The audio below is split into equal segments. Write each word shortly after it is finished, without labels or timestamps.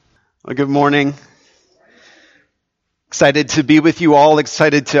Well, good morning. Excited to be with you all.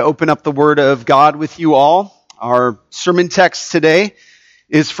 Excited to open up the Word of God with you all. Our sermon text today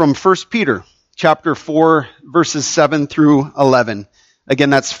is from 1 Peter, chapter 4, verses 7 through 11.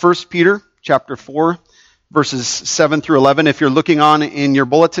 Again, that's 1 Peter, chapter 4, verses 7 through 11. If you're looking on in your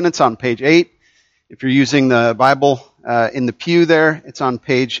bulletin, it's on page 8. If you're using the Bible in the pew there, it's on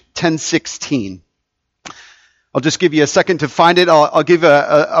page 1016. I'll just give you a second to find it. I'll give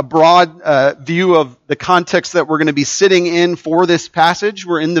a broad view of the context that we're going to be sitting in for this passage.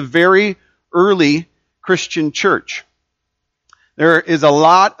 We're in the very early Christian church. There is a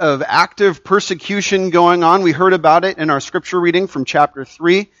lot of active persecution going on. We heard about it in our scripture reading from chapter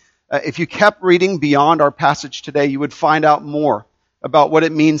 3. If you kept reading beyond our passage today, you would find out more about what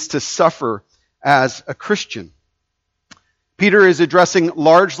it means to suffer as a Christian. Peter is addressing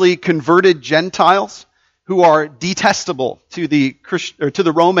largely converted Gentiles who are detestable to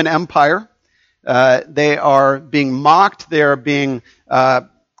the Roman Empire. They are being mocked. They are being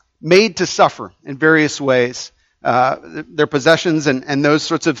made to suffer in various ways. Their possessions and those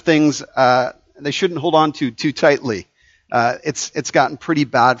sorts of things, they shouldn't hold on to too tightly. It's gotten pretty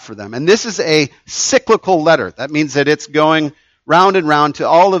bad for them. And this is a cyclical letter. That means that it's going round and round to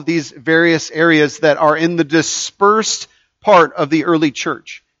all of these various areas that are in the dispersed part of the early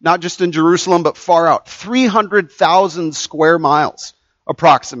church. Not just in Jerusalem, but far out. 300,000 square miles,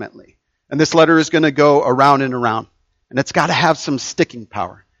 approximately. And this letter is going to go around and around. And it's got to have some sticking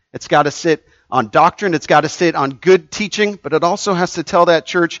power. It's got to sit on doctrine. It's got to sit on good teaching. But it also has to tell that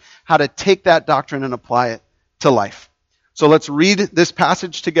church how to take that doctrine and apply it to life. So let's read this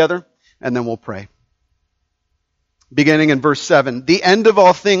passage together, and then we'll pray. Beginning in verse 7. The end of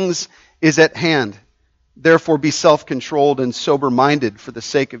all things is at hand. Therefore, be self-controlled and sober-minded for the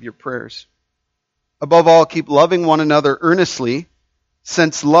sake of your prayers. Above all, keep loving one another earnestly,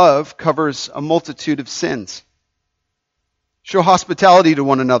 since love covers a multitude of sins. Show hospitality to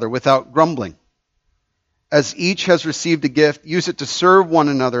one another without grumbling. As each has received a gift, use it to serve one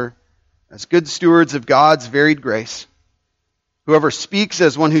another as good stewards of God's varied grace. Whoever speaks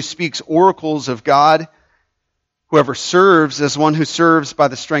as one who speaks oracles of God, whoever serves as one who serves by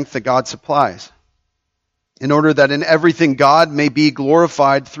the strength that God supplies, in order that in everything God may be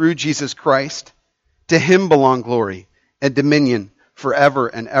glorified through Jesus Christ. To him belong glory and dominion forever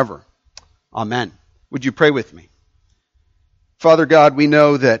and ever. Amen. Would you pray with me? Father God, we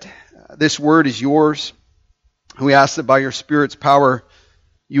know that this word is yours. We ask that by your Spirit's power,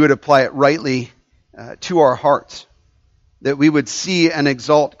 you would apply it rightly to our hearts. That we would see and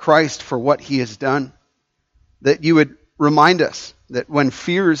exalt Christ for what he has done. That you would remind us that when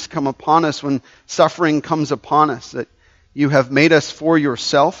fears come upon us, when suffering comes upon us, that you have made us for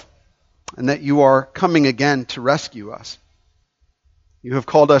yourself and that you are coming again to rescue us. You have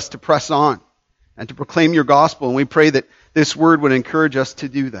called us to press on and to proclaim your gospel, and we pray that this word would encourage us to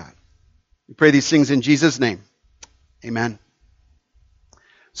do that. We pray these things in Jesus' name. Amen.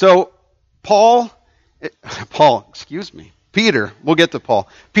 So, Peter, we'll get to Paul.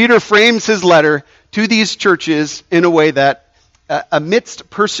 Peter frames his letter to these churches in a way that amidst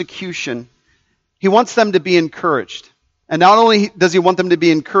persecution, he wants them to be encouraged. And not only does he want them to be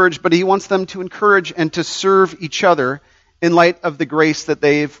encouraged, but he wants them to encourage and to serve each other in light of the grace that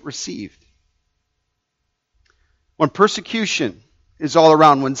they've received. When persecution is all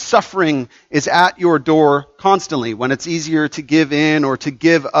around, when suffering is at your door constantly, when it's easier to give in or to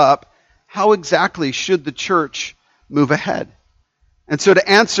give up, how exactly should the church move ahead? And so to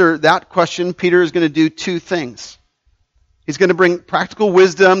answer that question, Peter is going to do two things. He's going to bring practical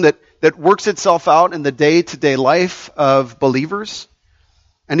wisdom that works itself out in the day-to-day life of believers.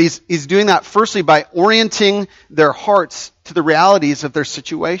 And he's doing that firstly by orienting their hearts to the realities of their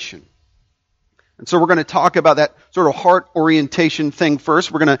situation. And so we're going to talk about that sort of heart orientation thing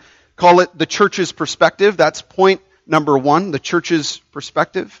first. We're going to call it the church's perspective. That's point number one, the church's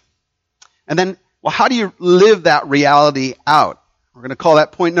perspective. And then, well, how do you live that reality out? We're going to call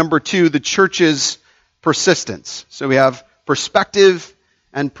that point number two, the church's persistence. So we have perspective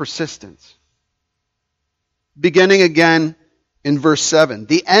and persistence. Beginning again in verse 7.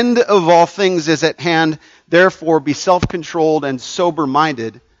 The end of all things is at hand. Therefore, be self-controlled and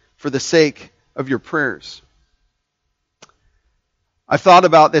sober-minded for the sake of your prayers. I've thought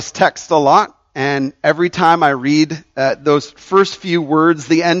about this text a lot, and every time I read those first few words,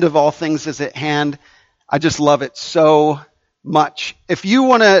 the end of all things is at hand, I just love it so much. If you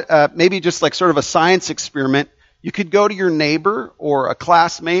want to maybe just like sort of a science experiment, you could go to your neighbor or a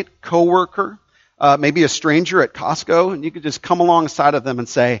classmate, coworker, maybe a stranger at Costco, and you could just come alongside of them and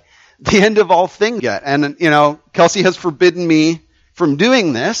say, the end of all things yet. And, Kelsey has forbidden me from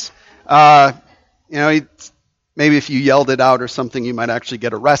doing this, Uh, maybe if you yelled it out or something, you might actually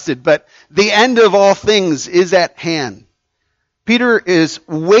get arrested. But the end of all things is at hand. Peter is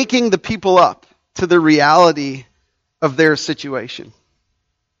waking the people up to the reality of their situation.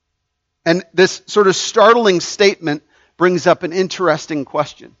 And this sort of startling statement brings up an interesting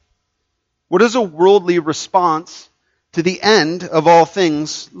question. What does a worldly response to the end of all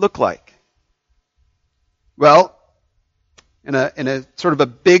things look like? Well, in a sort of a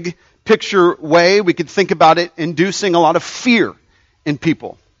big picture way, we could think about it inducing a lot of fear in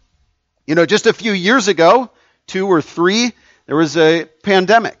people. Just a few years ago, 2 or 3, there was a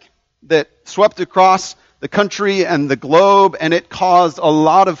pandemic that swept across the country and the globe, and it caused a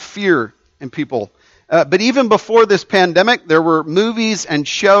lot of fear in people. But even before this pandemic, there were movies and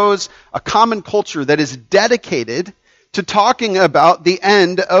shows, a common culture that is dedicated to talking about the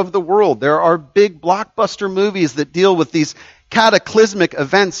end of the world. There are big blockbuster movies that deal with these cataclysmic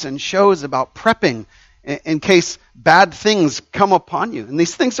events and shows about prepping in case bad things come upon you. And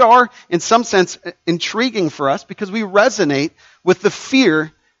these things are, in some sense, intriguing for us because we resonate with the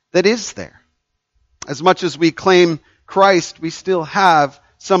fear that is there. As much as we claim Christ, we still have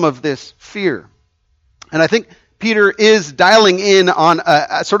some of this fear. And I think Peter is dialing in on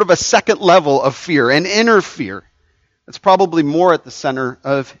a sort of a second level of fear, an inner fear. That's probably more at the center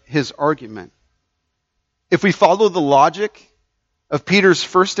of his argument. If we follow the logic of Peter's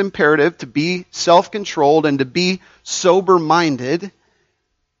first imperative to be self-controlled and to be sober-minded,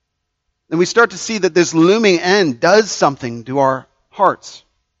 then we start to see that this looming end does something to our hearts,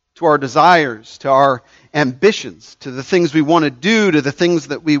 to our desires, to our ambitions, to the things we want to do, to the things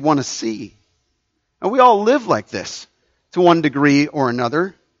that we want to see. And we all live like this to one degree or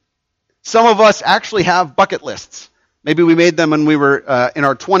another. Some of us actually have bucket lists. Maybe we made them when we were in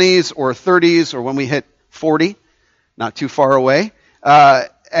our 20s or 30s or when we hit 40, not too far away.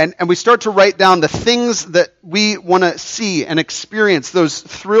 And we start to write down the things that we want to see and experience, those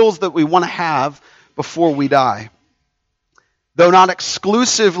thrills that we want to have before we die. Though not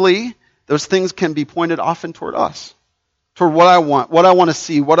exclusively, those things can be pointed often toward us, toward what I want to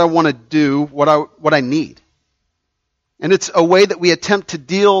see, what I want to do, what I need. And it's a way that we attempt to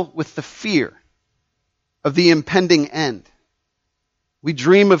deal with the fear of the impending end. We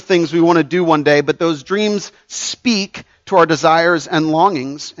dream of things we want to do one day, but those dreams speak to our desires and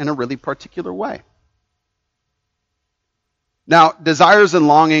longings in a really particular way. Now, desires and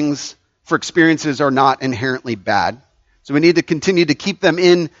longings for experiences are not inherently bad, so we need to continue to keep them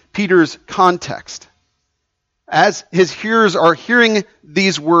in Peter's context. As his hearers are hearing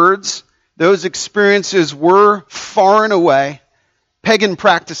these words, those experiences were far and away pagan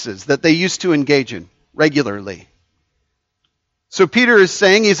practices that they used to engage in regularly. So Peter is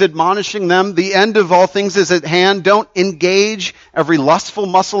saying, he's admonishing them, the end of all things is at hand. Don't engage every lustful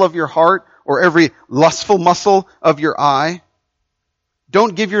muscle of your heart or every lustful muscle of your eye.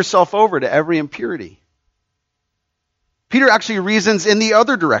 Don't give yourself over to every impurity. Peter actually reasons in the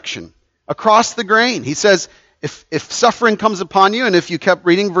other direction, across the grain. He says, if suffering comes upon you, and if you kept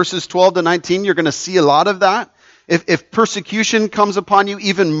reading verses 12 to 19, you're going to see a lot of that. If persecution comes upon you,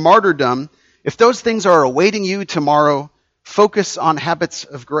 even martyrdom, if those things are awaiting you tomorrow, focus on habits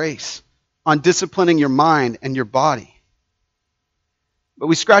of grace, on disciplining your mind and your body. But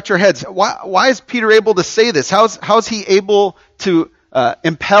we scratch our heads. Why is Peter able to say this? How's he able to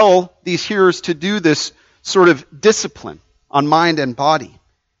impel these hearers to do this sort of discipline on mind and body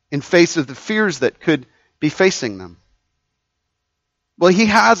in face of the fears that could be facing them? Well, he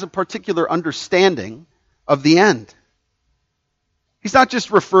has a particular understanding of the end. He's not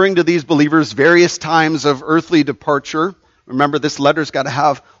just referring to these believers' various times of earthly departure. Remember, this letter's got to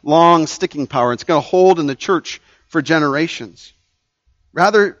have long sticking power. It's going to hold in the church for generations.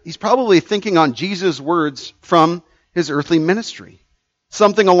 Rather, he's probably thinking on Jesus' words from his earthly ministry.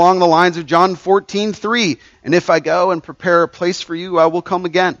 Something along the lines of John 14:3. And if I go and prepare a place for you, I will come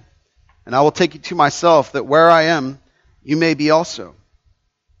again. And I will take you to myself, that where I am, you may be also.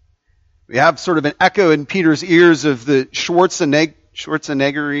 We have sort of an echo in Peter's ears of the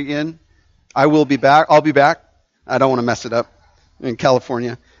Schwarzeneggerian, I will be back, I'll be back. I don't want to mess it up. I'm in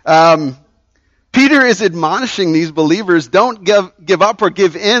California. Peter is admonishing these believers, don't give up or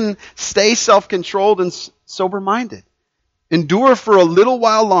give in. Stay self-controlled and sober-minded. Endure for a little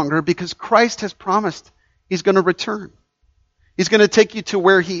while longer because Christ has promised he's going to return. He's going to take you to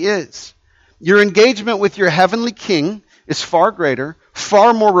where he is. Your engagement with your heavenly King is far greater,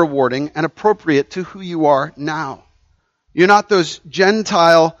 far more rewarding, and appropriate to who you are now. You're not those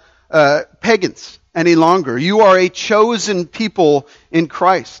Gentile pagans any longer. You are a chosen people in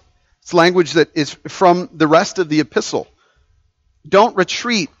Christ. It's language that is from the rest of the epistle. Don't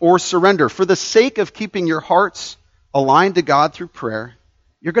retreat or surrender. For the sake of keeping your hearts aligned to God through prayer,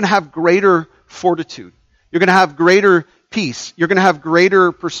 you're going to have greater fortitude. You're going to have greater peace. You're going to have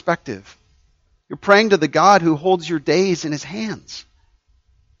greater perspective. You're praying to the God who holds your days in his hands.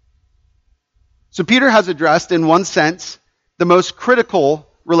 So Peter has addressed, in one sense, the most critical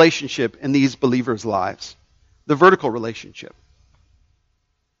relationship in these believers' lives, the vertical relationship.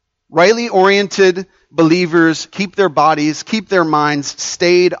 Rightly oriented believers keep their bodies, keep their minds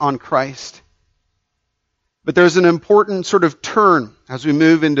stayed on Christ. But there's an important sort of turn as we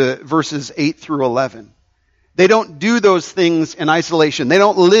move into verses 8 through 11. They don't do those things in isolation. They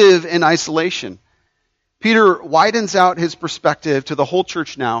don't live in isolation. Peter widens out his perspective to the whole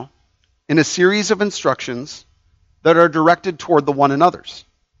church now in a series of instructions that are directed toward the one another's.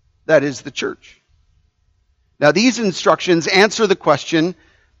 That is the church. Now these instructions answer the question,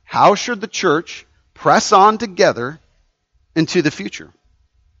 how should the church press on together into the future?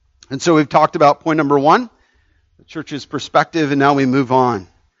 And so we've talked about point number 1, the church's perspective, and now we move on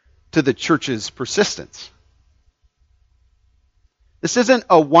to the church's persistence. This isn't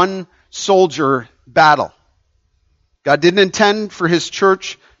a one-soldier battle. God didn't intend for his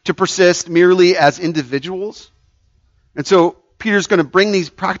church to persist merely as individuals. And so Peter's going to bring these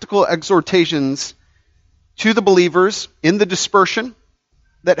practical exhortations to the believers in the dispersion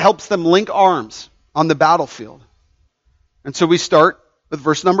that helps them link arms on the battlefield. And so we start with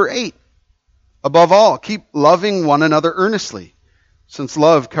verse number 8. Above all, keep loving one another earnestly, since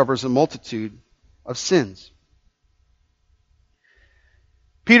love covers a multitude of sins.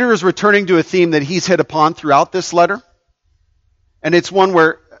 Peter is returning to a theme that he's hit upon throughout this letter. And it's one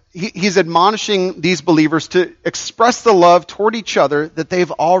where he's admonishing these believers to express the love toward each other that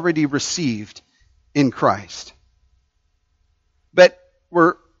they've already received in Christ. But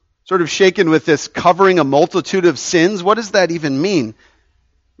we're sort of shaken with this covering a multitude of sins. What does that even mean?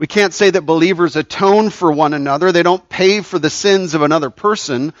 We can't say that believers atone for one another. They don't pay for the sins of another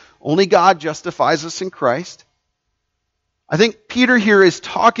person. Only God justifies us in Christ. I think Peter here is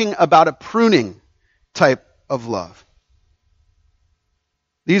talking about a pruning type of love.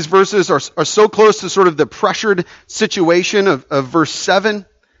 These verses are so close to sort of the pressured situation of verse 7.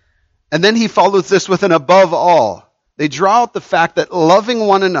 And then he follows this with an above all. They draw out the fact that loving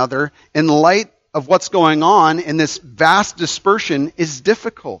one another in light of what's going on in this vast dispersion is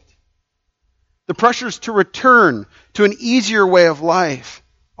difficult. The pressures to return to an easier way of life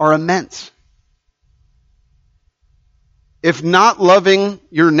are immense. If not loving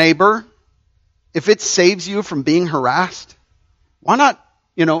your neighbor, if it saves you from being harassed, why not,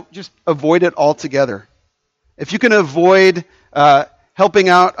 just avoid it altogether? If you can avoid helping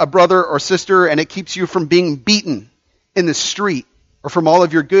out a brother or sister and it keeps you from being beaten in the street or from all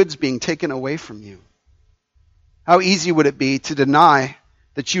of your goods being taken away from you, how easy would it be to deny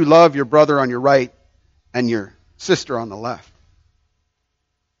that you love your brother on your right and your sister on the left?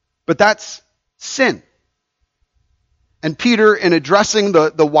 But that's sin. And Peter, in addressing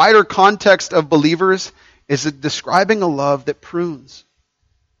the wider context of believers, is describing a love that prunes.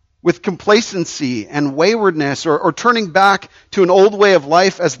 With complacency and waywardness or turning back to an old way of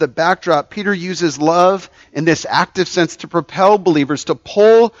life as the backdrop, Peter uses love in this active sense to propel believers to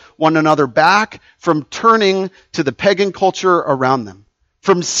pull one another back from turning to the pagan culture around them,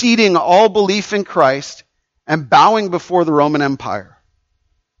 from ceding all belief in Christ and bowing before the Roman Empire.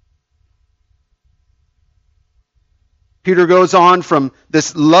 Peter goes on from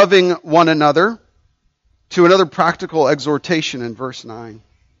this loving one another to another practical exhortation in verse 9.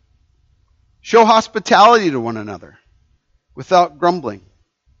 Show hospitality to one another without grumbling.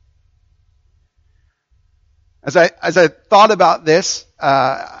 As I thought about this,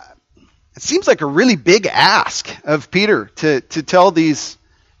 it seems like a really big ask of Peter to tell these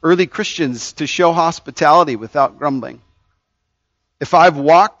early Christians to show hospitality without grumbling. If I've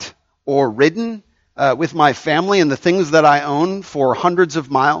walked or ridden with my family and the things that I own for hundreds of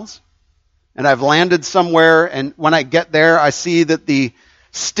miles, and I've landed somewhere, and when I get there, I see that the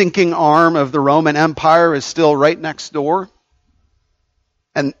stinking arm of the Roman Empire is still right next door.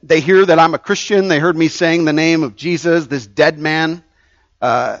 And they hear that I'm a Christian. They heard me saying the name of Jesus, this dead man.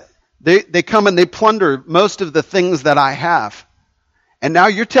 They come and they plunder most of the things that I have. And now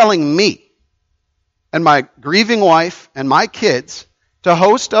you're telling me and my grieving wife and my kids to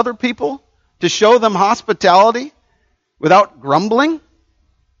host other people, to show them hospitality without grumbling?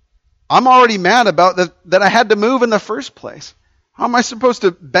 I'm already mad about that I had to move in the first place. How am I supposed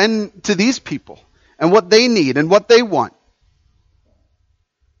to bend to these people and what they need and what they want?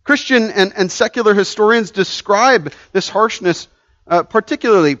 Christian and secular historians describe this harshness,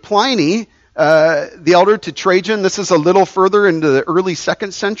 particularly Pliny, the elder to Trajan. This is a little further into the early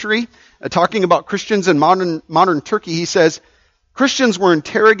 2nd century, talking about Christians in modern Turkey. He says, Christians were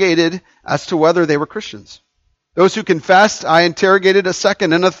interrogated as to whether they were Christians. Those who confessed, I interrogated a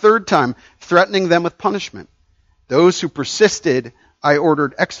second and a third time, threatening them with punishment. Those who persisted, I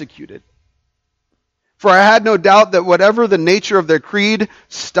ordered executed. For I had no doubt that whatever the nature of their creed,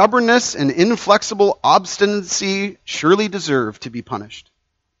 stubbornness and inflexible obstinacy surely deserved to be punished.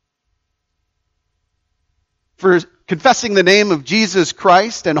 For confessing the name of Jesus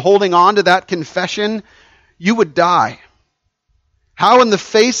Christ and holding on to that confession, you would die. How in the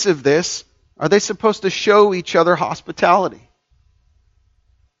face of this are they supposed to show each other hospitality?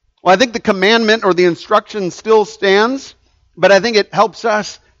 Well, I think the commandment or the instruction still stands, but I think it helps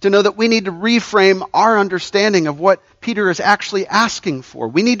us to know that we need to reframe our understanding of what Peter is actually asking for.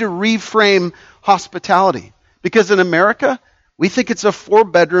 We need to reframe hospitality. Because in America, we think it's a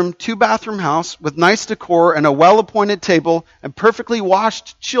 4-bedroom, 2-bathroom house with nice decor and a well-appointed table and perfectly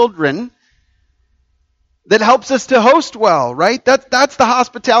washed children that helps us to host well, right? That's the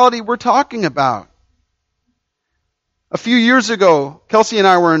hospitality we're talking about. A few years ago, Kelsey and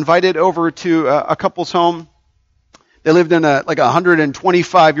I were invited over to a couple's home. They lived in a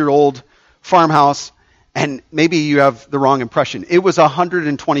 125-year-old farmhouse, and maybe you have the wrong impression. It was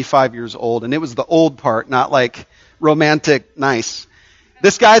 125 years old, and it was the old part, not like romantic, nice.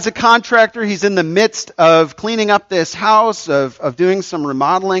 This guy's a contractor. He's in the midst of cleaning up this house, of doing some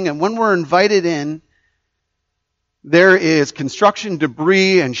remodeling, and when we're invited in, there is construction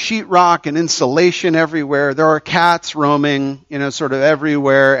debris and sheetrock and insulation everywhere. There are cats roaming, sort of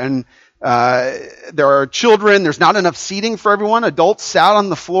everywhere, and there are children. There's not enough seating for everyone. Adults sat on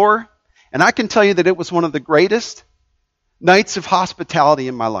the floor. And I can tell you that it was one of the greatest nights of hospitality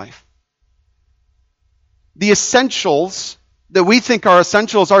in my life. The essentials that we think are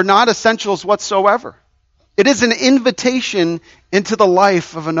essentials are not essentials whatsoever. It is an invitation into the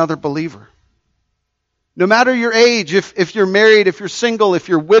life of another believer. No matter your age, if you're married, if you're single, if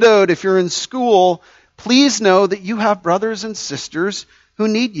you're widowed, if you're in school, please know that you have brothers and sisters who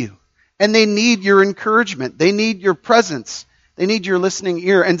need you. And they need your encouragement. They need your presence. They need your listening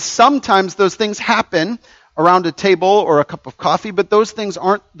ear. And sometimes those things happen around a table or a cup of coffee, but those things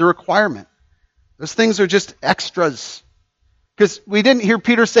aren't the requirement. Those things are just extras. Because we didn't hear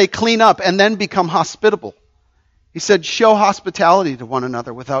Peter say clean up and then become hospitable. He said show hospitality to one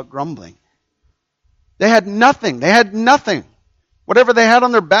another without grumbling. They had nothing. They had nothing. Whatever they had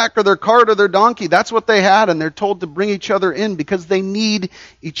on their back or their cart or their donkey, that's what they had, and they're told to bring each other in because they need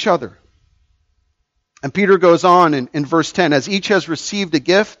each other. And Peter goes on in verse 10, as each has received a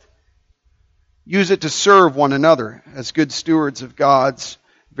gift, use it to serve one another as good stewards of God's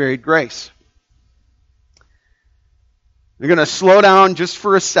varied grace. We're going to slow down just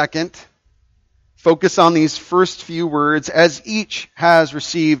for a second, focus on these first few words, as each has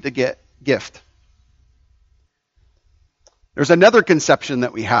received a gift. There's another conception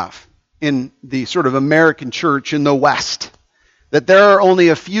that we have in the sort of American church in the West, that there are only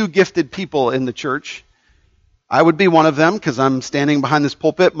a few gifted people in the church. I would be one of them because I'm standing behind this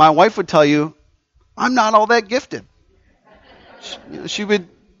pulpit. My wife would tell you, I'm not all that gifted. She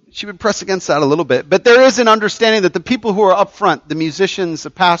would press against that a little bit. But there is an understanding that the people who are up front, the musicians, the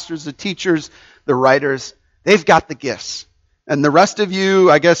pastors, the teachers, the writers, they've got the gifts. And the rest of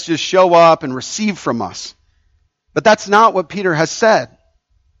you, I guess, just show up and receive from us. But that's not what Peter has said.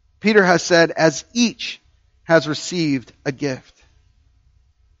 Peter has said, as each has received a gift.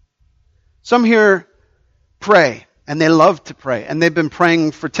 Some here pray, and they love to pray, and they've been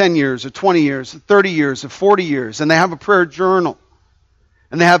praying for 10 years, or 20 years, or 30 years, or 40 years, and they have a prayer journal.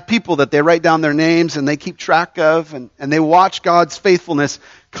 And they have people that they write down their names, and they keep track of, and they watch God's faithfulness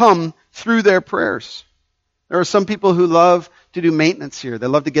come through their prayers. There are some people who love to do maintenance here. They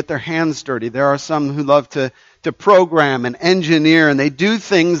love to get their hands dirty. There are some who love to program and engineer, and they do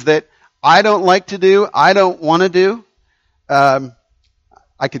things that I don't like to do, I don't want to do.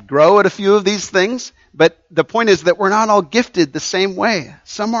 I could grow at a few of these things, but the point is that we're not all gifted the same way.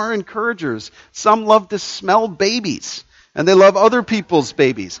 Some are encouragers. Some love to smell babies, and they love other people's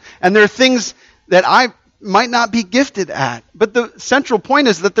babies. And there are things that I might not be gifted at. But the central point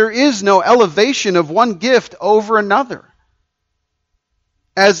is that there is no elevation of one gift over another.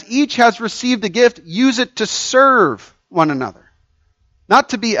 As each has received a gift, use it to serve one another. Not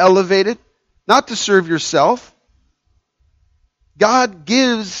to be elevated, not to serve yourself. God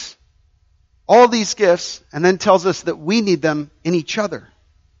gives all these gifts and then tells us that we need them in each other.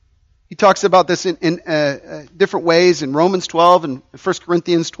 He talks about this in different ways in Romans 12 and 1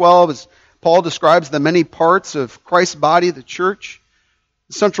 Corinthians 12 as Paul describes the many parts of Christ's body, the church.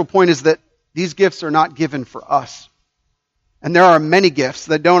 The central point is that These gifts are not given for us. And there are many gifts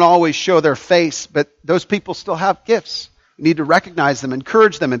that don't always show their face, but those people still have gifts. We need to recognize them,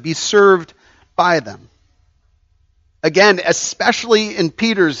 encourage them, and be served by them. Again, especially in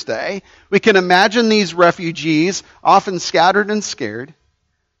Peter's day, we can imagine these refugees, often scattered and scared.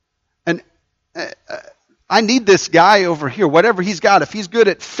 And I need this guy over here, whatever he's got. If he's good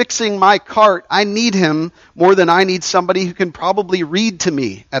at fixing my cart, I need him more than I need somebody who can probably read to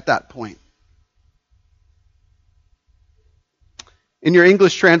me at that point. In your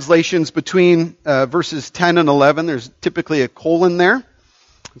English translations between verses 10 and 11, there's typically a colon there.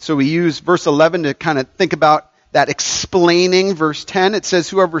 So we use verse 11 to kind of think about that explaining verse 10. It says,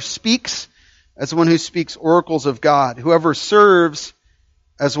 whoever speaks as one who speaks oracles of God. Whoever serves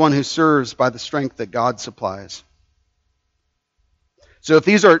as one who serves by the strength that God supplies. So if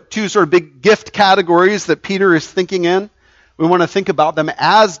these are two sort of big gift categories that Peter is thinking in, we want to think about them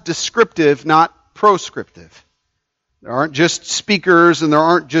as descriptive, not proscriptive. There aren't just speakers and there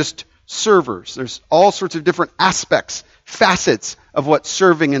aren't just servers. There's all sorts of different aspects, facets of what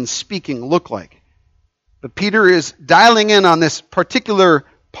serving and speaking look like. But Peter is dialing in on this particular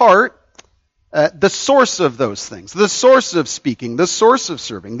part, the source of those things, the source of speaking, the source of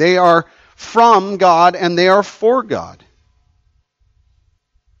serving. They are from God and they are for God.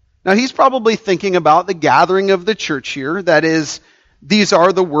 Now he's probably thinking about the gathering of the church here. That is, these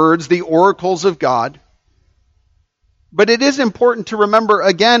are the words, the oracles of God. But it is important to remember,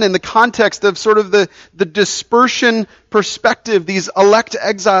 again, in the context of sort of the dispersion perspective, these elect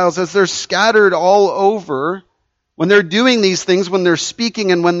exiles as they're scattered all over, when they're doing these things, when they're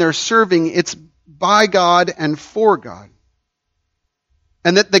speaking and when they're serving, it's by God and for God.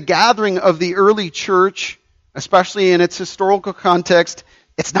 And that the gathering of the early church, especially in its historical context,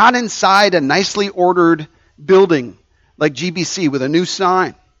 it's not inside a nicely ordered building like GBC with a new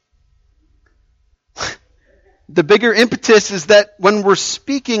sign. The bigger impetus is that when we're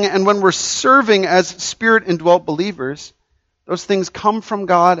speaking and when we're serving as Spirit-indwelt believers, those things come from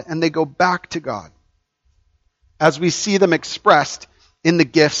God and they go back to God as we see them expressed in the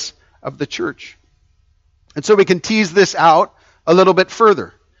gifts of the church. And so we can tease this out a little bit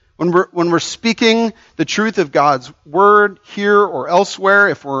further. When we're speaking the truth of God's word here or elsewhere,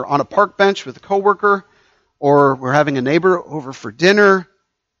 if we're on a park bench with a coworker or we're having a neighbor over for dinner,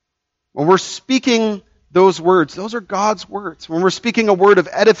 when we're speaking those words, those are God's words. When we're speaking a word of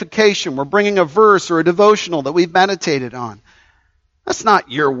edification, we're bringing a verse or a devotional that we've meditated on. That's not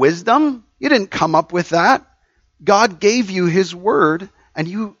your wisdom. You didn't come up with that. God gave you His word, and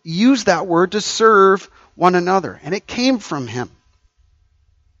you use that word to serve one another. And it came from Him.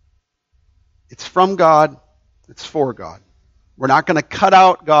 It's from God. It's for God. We're not going to cut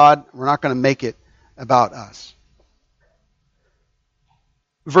out God. We're not going to make it about us.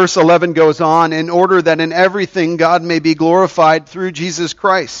 Verse 11 goes on, in order that in everything God may be glorified through Jesus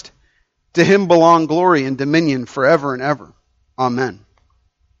Christ. To Him belong glory and dominion forever and ever. Amen.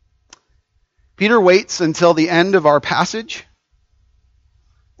 Peter waits until the end of our passage,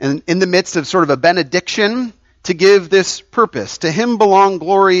 and in the midst of sort of a benediction, to give this purpose. To Him belong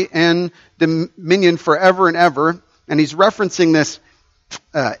glory and dominion forever and ever. And he's referencing this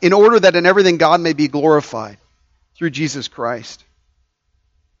in order that in everything God may be glorified through Jesus Christ.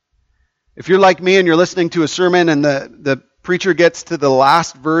 If you're like me and you're listening to a sermon and the preacher gets to the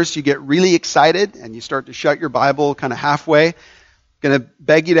last verse, you get really excited and you start to shut your Bible kind of halfway. I'm going to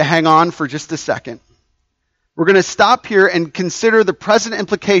beg you to hang on for just a second. We're going to stop here and consider the present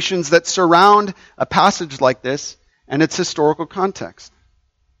implications that surround a passage like this and its historical context.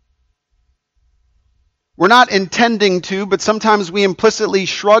 We're not intending to, but sometimes we implicitly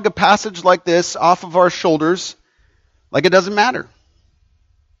shrug a passage like this off of our shoulders like it doesn't matter.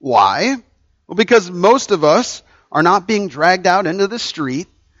 Why? Well, because most of us are not being dragged out into the street.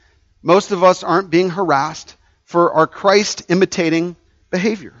 Most of us aren't being harassed for our Christ-imitating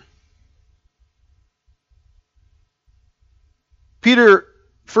behavior. Peter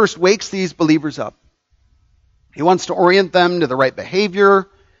first wakes these believers up. He wants to orient them to the right behavior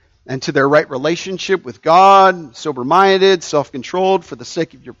and to their right relationship with God, sober-minded, self-controlled for the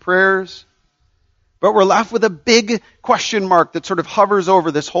sake of your prayers. But we're left with a big question mark that sort of hovers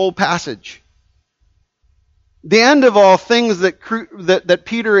over this whole passage. The end of all things that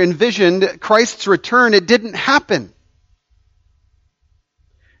Peter envisioned, Christ's return, it didn't happen.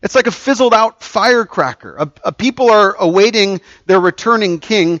 It's like a fizzled out firecracker. A people are awaiting their returning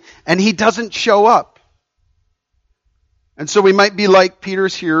king, and he doesn't show up. And so we might be like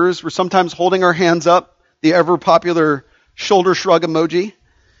Peter's hearers. We're sometimes holding our hands up, the ever popular shoulder shrug emoji.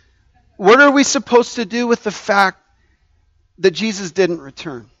 What are we supposed to do with the fact that Jesus didn't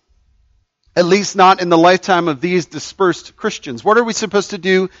return? At least not in the lifetime of these dispersed Christians. What are we supposed to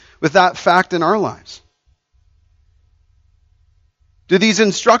do with that fact in our lives? Do these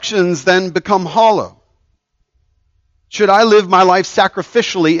instructions then become hollow? Should I live my life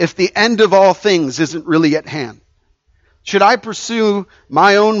sacrificially if the end of all things isn't really at hand? Should I pursue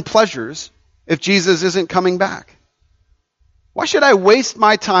my own pleasures if Jesus isn't coming back? Why should I waste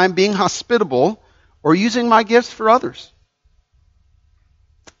my time being hospitable or using my gifts for others?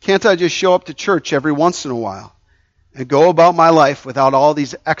 Can't I just show up to church every once in a while and go about my life without all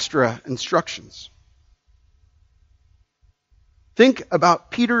these extra instructions? Think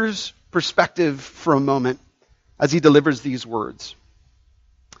about Peter's perspective for a moment as he delivers these words.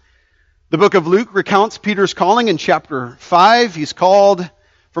 The book of Luke recounts Peter's calling in chapter 5. He's called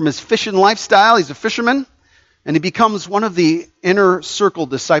from his fishing lifestyle. He's a fisherman, and he becomes one of the inner circle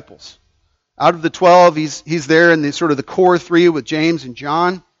disciples. Out of the 12, he's there in the sort of the core three with James and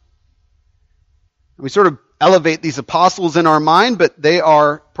John. We sort of elevate these apostles in our mind, but they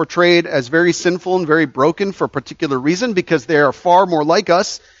are portrayed as very sinful and very broken for a particular reason, because they are far more like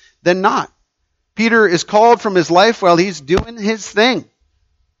us than not. Peter is called from his life while he's doing his thing.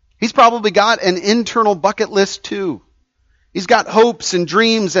 He's probably got an internal bucket list too. He's got hopes and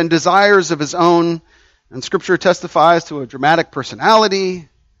dreams and desires of his own, and Scripture testifies to a dramatic personality.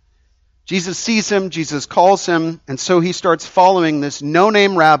 Jesus sees him, Jesus calls him, and so he starts following this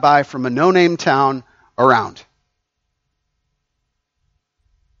no-name rabbi from a no-name town around.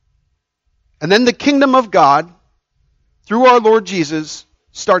 And then the kingdom of God, through our Lord Jesus,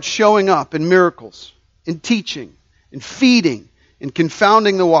 starts showing up in miracles, in teaching, in feeding, in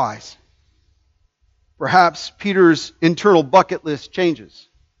confounding the wise. Perhaps Peter's internal bucket list changes.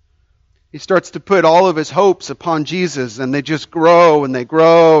 He starts to put all of his hopes upon Jesus, and they just grow, and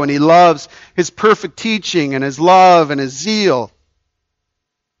he loves his perfect teaching and his love and his zeal.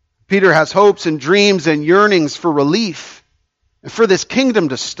 Peter has hopes and dreams and yearnings for relief and for this kingdom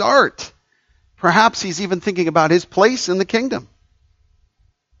to start. Perhaps he's even thinking about his place in the kingdom.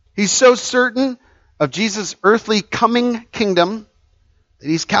 He's so certain of Jesus' earthly coming kingdom that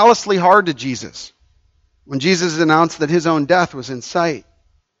he's callously hard to Jesus when Jesus announced that his own death was in sight,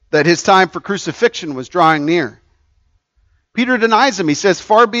 that his time for crucifixion was drawing near. Peter denies him. He says,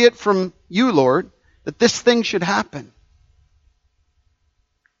 "Far be it from you, Lord, that this thing should happen."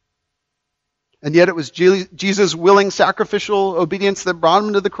 And yet it was Jesus' willing sacrificial obedience that brought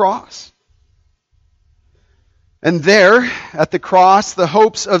him to the cross. And there, at the cross, the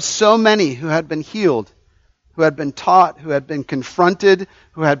hopes of so many who had been healed, who had been taught, who had been confronted,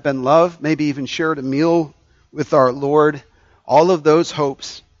 who had been loved, maybe even shared a meal with our Lord, all of those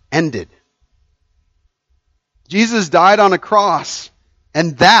hopes ended. Jesus died on a cross,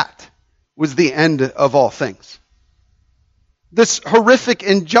 and that was the end of all things. This horrific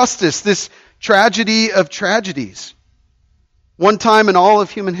injustice, this tragedy of tragedies. One time in all of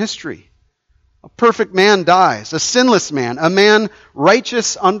human history, a perfect man dies, a sinless man, a man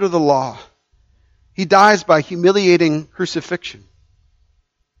righteous under the law. He dies by humiliating crucifixion.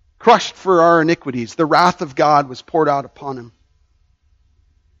 Crushed for our iniquities, the wrath of God was poured out upon him.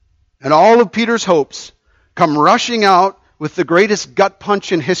 And all of Peter's hopes come rushing out with the greatest gut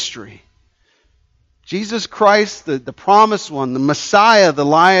punch in history. Jesus Christ, the promised one, the Messiah, the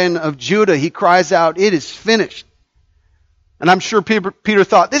Lion of Judah, he cries out, "It is finished." And I'm sure Peter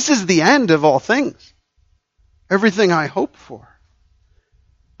thought, this is the end of all things. Everything I hoped for.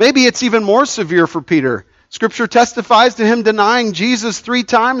 Maybe it's even more severe for Peter. Scripture testifies to him denying Jesus 3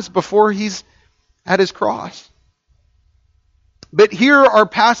 times before he's at his cross. But here our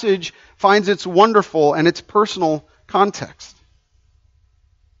passage finds its wonderful and its personal context.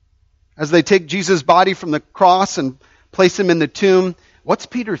 As they take Jesus' body from the cross and place him in the tomb, what's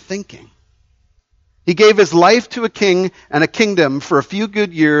Peter thinking? He gave his life to a king and a kingdom for a few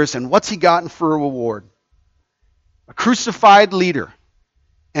good years, and what's he gotten for a reward? A crucified leader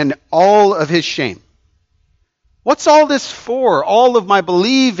and all of his shame. What's all this for? All of my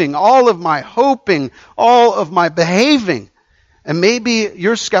believing, all of my hoping, all of my behaving. And maybe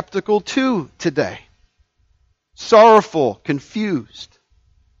you're skeptical too today. Sorrowful, confused.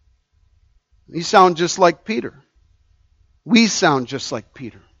 You sound just like Peter. We sound just like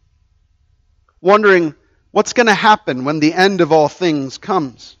Peter. Wondering what's going to happen when the end of all things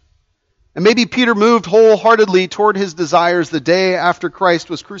comes. And maybe Peter moved wholeheartedly toward his desires the day after Christ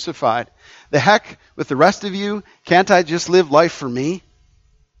was crucified. The heck with the rest of you, can't I just live life for me?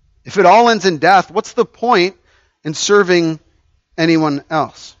 If it all ends in death, what's the point in serving anyone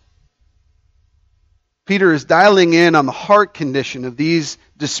else? Peter is dialing in on the heart condition of these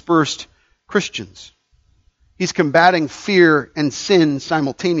dispersed Christians. He's combating fear and sin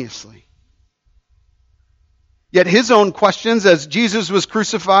simultaneously. Yet his own questions as Jesus was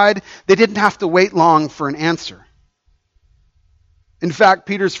crucified, they didn't have to wait long for an answer. In fact,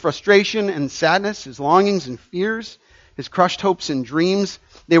 Peter's frustration and sadness, his longings and fears, his crushed hopes and dreams,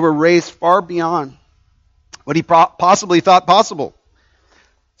 they were raised far beyond what he possibly thought possible.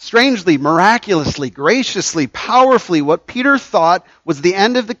 Strangely, miraculously, graciously, powerfully, what Peter thought was the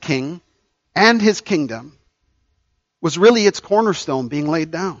end of the king and his kingdom was really its cornerstone being laid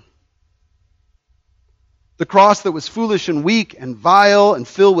down. The cross that was foolish and weak and vile and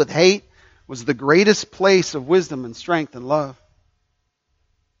filled with hate was the greatest place of wisdom and strength and love.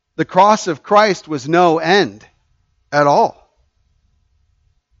 The cross of Christ was no end at all.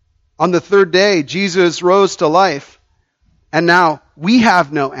 On the third day, Jesus rose to life, and now we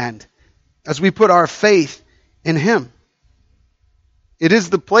have no end as we put our faith in him. It is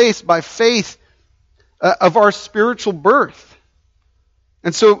the place by faith of our spiritual birth.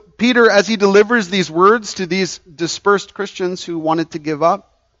 And so Peter, as he delivers these words to these dispersed Christians who wanted to give up,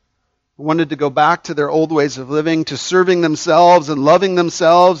 who wanted to go back to their old ways of living, to serving themselves and loving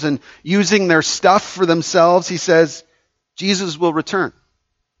themselves and using their stuff for themselves, he says, Jesus will return.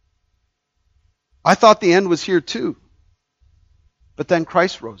 I thought the end was here too. But then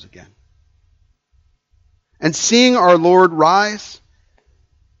Christ rose again. And seeing our Lord rise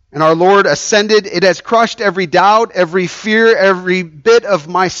and our Lord ascended, it has crushed every doubt, every fear, every bit of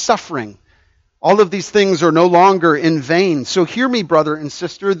my suffering. All of these things are no longer in vain. So hear me, brother and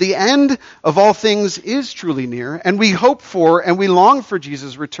sister. The end of all things is truly near, and we hope for and we long for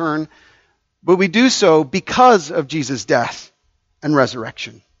Jesus' return, but we do so because of Jesus' death and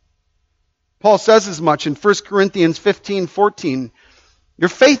resurrection. Paul says as much in 1 Corinthians 15:14. Your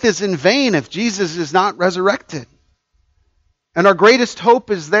faith is in vain if Jesus is not resurrected. And our greatest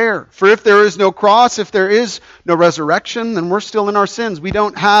hope is there. For if there is no cross, if there is no resurrection, then we're still in our sins. We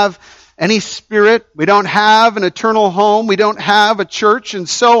don't have any spirit. We don't have an eternal home. We don't have a church, and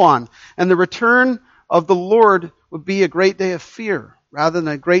so on. And the return of the Lord would be a great day of fear rather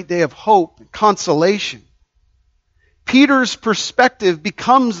than a great day of hope and consolation. Peter's perspective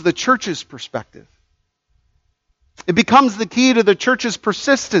becomes the church's perspective. It becomes the key to the church's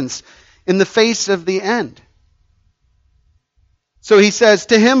persistence in the face of the end. So he says,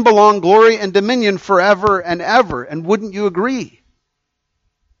 to him belong glory and dominion forever and ever. And wouldn't you agree?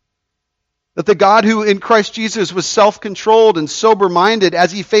 That the God who in Christ Jesus was self-controlled and sober-minded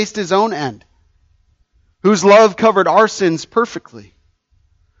as he faced his own end, whose love covered our sins perfectly,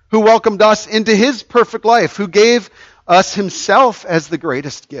 who welcomed us into his perfect life, who gave us himself as the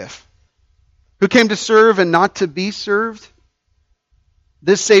greatest gift, who came to serve and not to be served.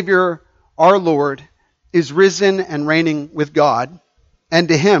 This Savior, our Lord, is risen and reigning with God, and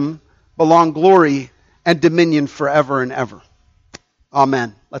to him belong glory and dominion forever and ever.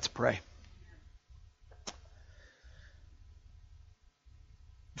 Amen. Let's pray.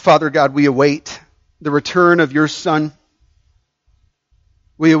 Father God, we await the return of your Son.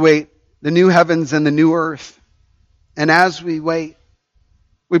 We await the new heavens and the new earth. And as we wait,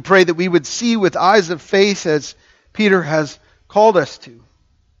 we pray that we would see with eyes of faith as Peter has called us to.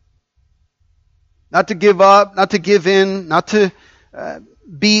 Not to give up, not to give in, not to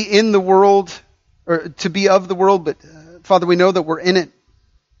be in the world or to be of the world, but Father, we know that we're in it.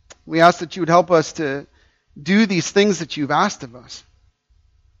 We ask that you would help us to do these things that you've asked of us.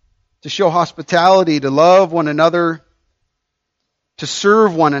 To show hospitality, to love one another, to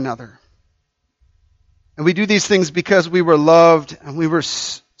serve one another. And we do these things because we were loved and we were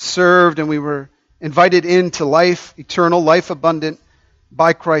served and we were invited into life, eternal, life abundant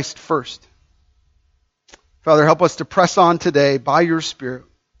by Christ first. Father, help us to press on today by your Spirit.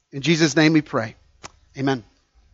 In Jesus' name we pray. Amen.